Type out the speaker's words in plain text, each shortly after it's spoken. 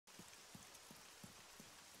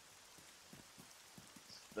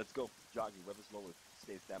Let's go. Jogging. Whoever's lower.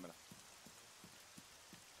 Stay stamina.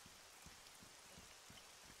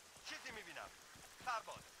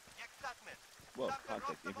 Well,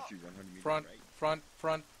 contact infantry 100 meters Front, right.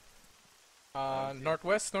 front.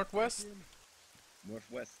 Northwest. Northwest.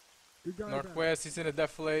 Good guy Northwest. He's in a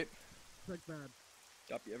defilate. Check bad.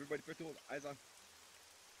 Copy. Everybody put tool. Eyes on.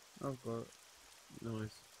 Oh god. Nice.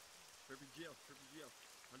 Perfect geo.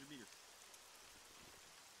 100 meters.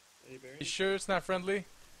 You sure it's not friendly?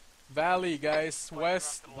 Valley, guys.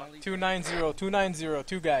 West. 290. 290.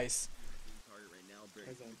 Two guys. Target right now.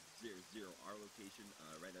 Bearing 0, our location,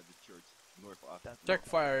 right at the church. North off. Check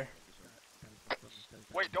fire.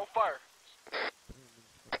 Wait, don't fire.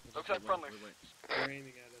 Looks like friendly. They're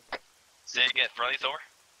aiming at us. Say it again, friendly's over?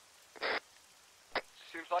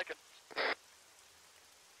 Seems like it.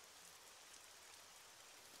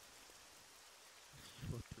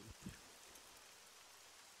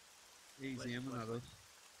 Easy, I'm another.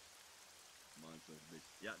 Come on, so bitch.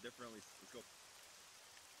 Yeah, they're friendly. Let's go.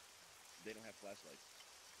 They don't have flashlights.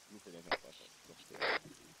 Looper doesn't have flashlights. Go stay.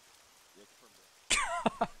 Yeah, confirm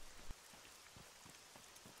that.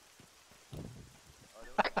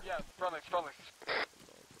 Yeah, friendly.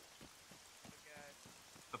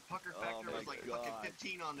 The pucker factor was like fucking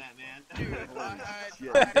 15 on that, man.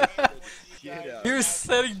 Shit. He was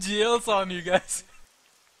setting GLs on you guys.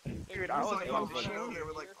 Dude, I was like, oh, they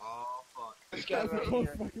were like, oh, fuck. This guy's right Close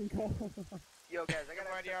here. fucking call. Yo, guys, I gotta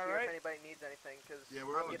ask you if anybody needs anything, cause Yeah,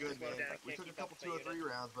 we're all I'm good, getting slowed man. down. We Can't took a keep couple up with 2 or 3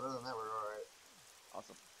 rounds, but other than that, we're alright.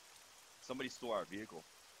 Awesome. Somebody stole our vehicle.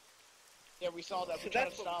 Yeah, we saw that. We're trying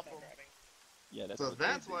to stop them. Yeah, that's So what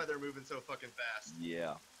that's they why did. they're moving so fucking fast.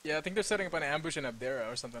 Yeah. Yeah, I think they're setting up an ambush in Abdera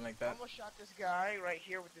or something like I that. almost shot this guy right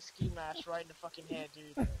here with the ski mask right in the fucking head,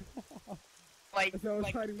 dude. Like, As I was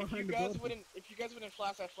hiding behind the building. if you guys wouldn't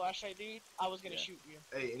flash that flashlight, dude, I was gonna shoot you.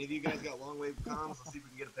 Hey, any of you guys got long wave comms? Let's see if we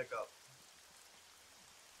can get a pickup.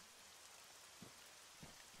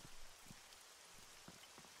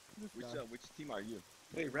 Which team are you?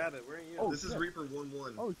 Hey, Rabbit, where are you? Oh, This is shit. Reaper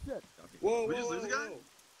 1-1. Oh shit. Copy. Whoa, we just lose a guy?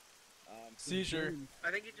 Seizure.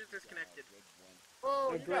 I think he just disconnected. Red Oh,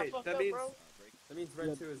 Oh, you got great. fucked That up, means bro. break. that means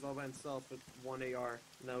Red 2 is all by himself with 1 AR,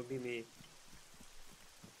 and that would be me.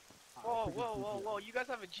 Whoa. You guys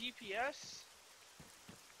have a GPS?